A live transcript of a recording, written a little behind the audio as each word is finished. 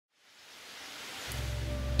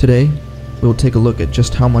Today, we will take a look at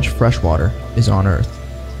just how much fresh water is on Earth,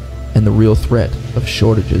 and the real threat of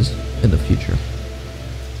shortages in the future.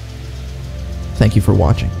 Thank you for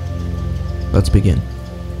watching. Let's begin.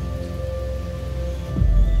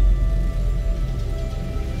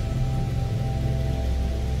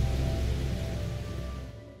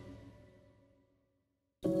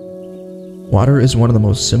 Water is one of the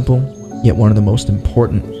most simple, yet one of the most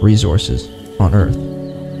important resources on Earth.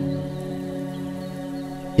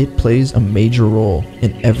 It plays a major role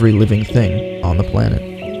in every living thing on the planet.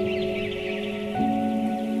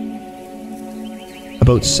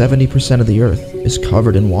 About 70% of the Earth is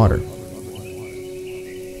covered in water.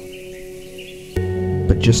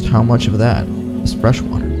 But just how much of that is fresh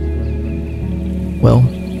water? Well,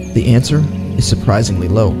 the answer is surprisingly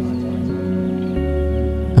low.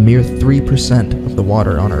 A mere 3% of the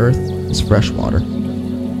water on Earth is fresh water,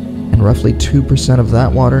 and roughly 2% of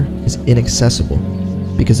that water is inaccessible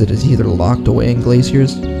because it is either locked away in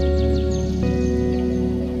glaciers,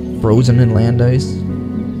 frozen in land ice,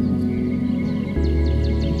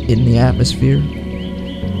 in the atmosphere,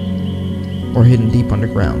 or hidden deep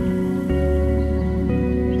underground.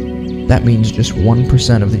 That means just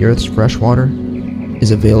 1% of the Earth's fresh water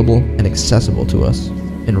is available and accessible to us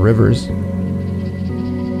in rivers,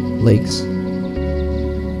 lakes,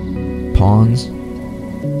 ponds,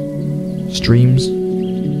 streams,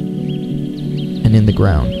 and in the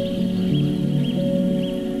ground.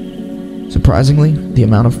 Surprisingly, the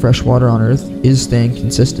amount of fresh water on Earth is staying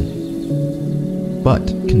consistent, but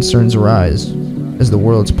concerns arise as the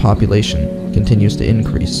world's population continues to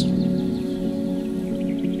increase.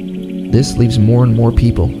 This leaves more and more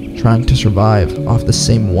people trying to survive off the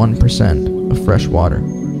same 1% of fresh water.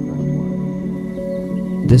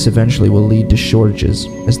 This eventually will lead to shortages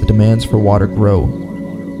as the demands for water grow,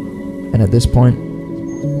 and at this point,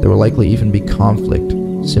 there will likely even be conflict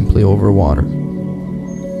simply over water.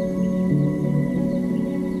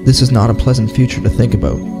 This is not a pleasant future to think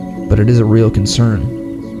about, but it is a real concern,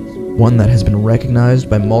 one that has been recognized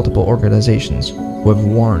by multiple organizations who have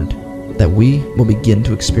warned that we will begin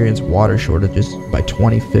to experience water shortages by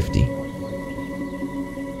 2050.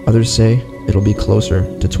 Others say it'll be closer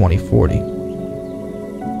to 2040.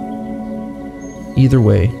 Either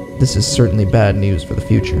way, this is certainly bad news for the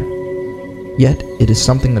future. Yet, it is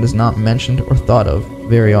something that is not mentioned or thought of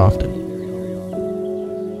very often.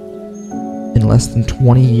 In less than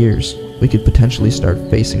 20 years, we could potentially start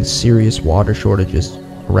facing serious water shortages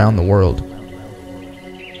around the world.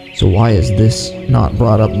 So why is this not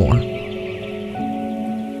brought up more?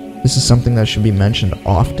 This is something that should be mentioned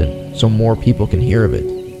often so more people can hear of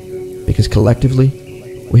it, because collectively,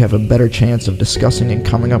 we have a better chance of discussing and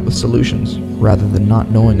coming up with solutions rather than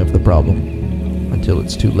not knowing of the problem until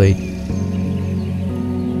it's too late.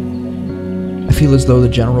 I feel as though the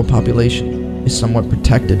general population is somewhat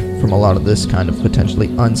protected from a lot of this kind of potentially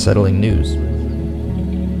unsettling news.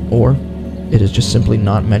 Or it is just simply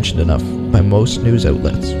not mentioned enough by most news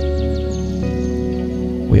outlets.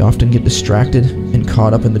 We often get distracted and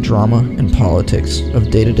caught up in the drama and politics of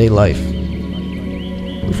day-to-day life.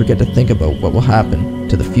 We forget to think about what will happen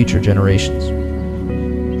to the future generations.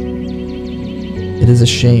 It is a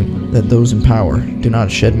shame that those in power do not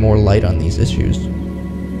shed more light on these issues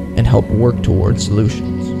and help work towards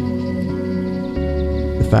solutions.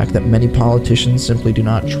 The fact that many politicians simply do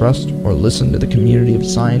not trust or listen to the community of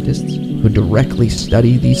scientists who directly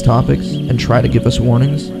study these topics and try to give us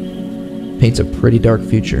warnings paints a pretty dark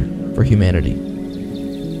future for humanity.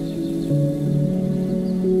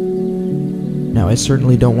 Now, I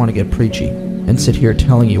certainly don't want to get preachy and sit here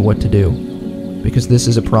telling you what to do, because this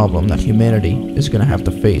is a problem that humanity is going to have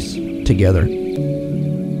to face together.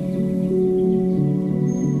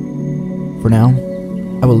 For now,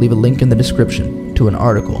 I will leave a link in the description to an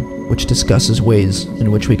article which discusses ways in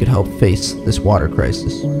which we could help face this water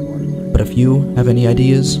crisis. But if you have any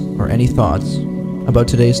ideas or any thoughts about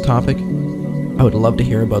today's topic, I would love to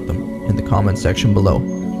hear about them in the comment section below.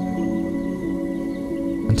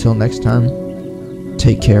 Until next time,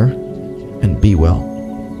 take care and be well.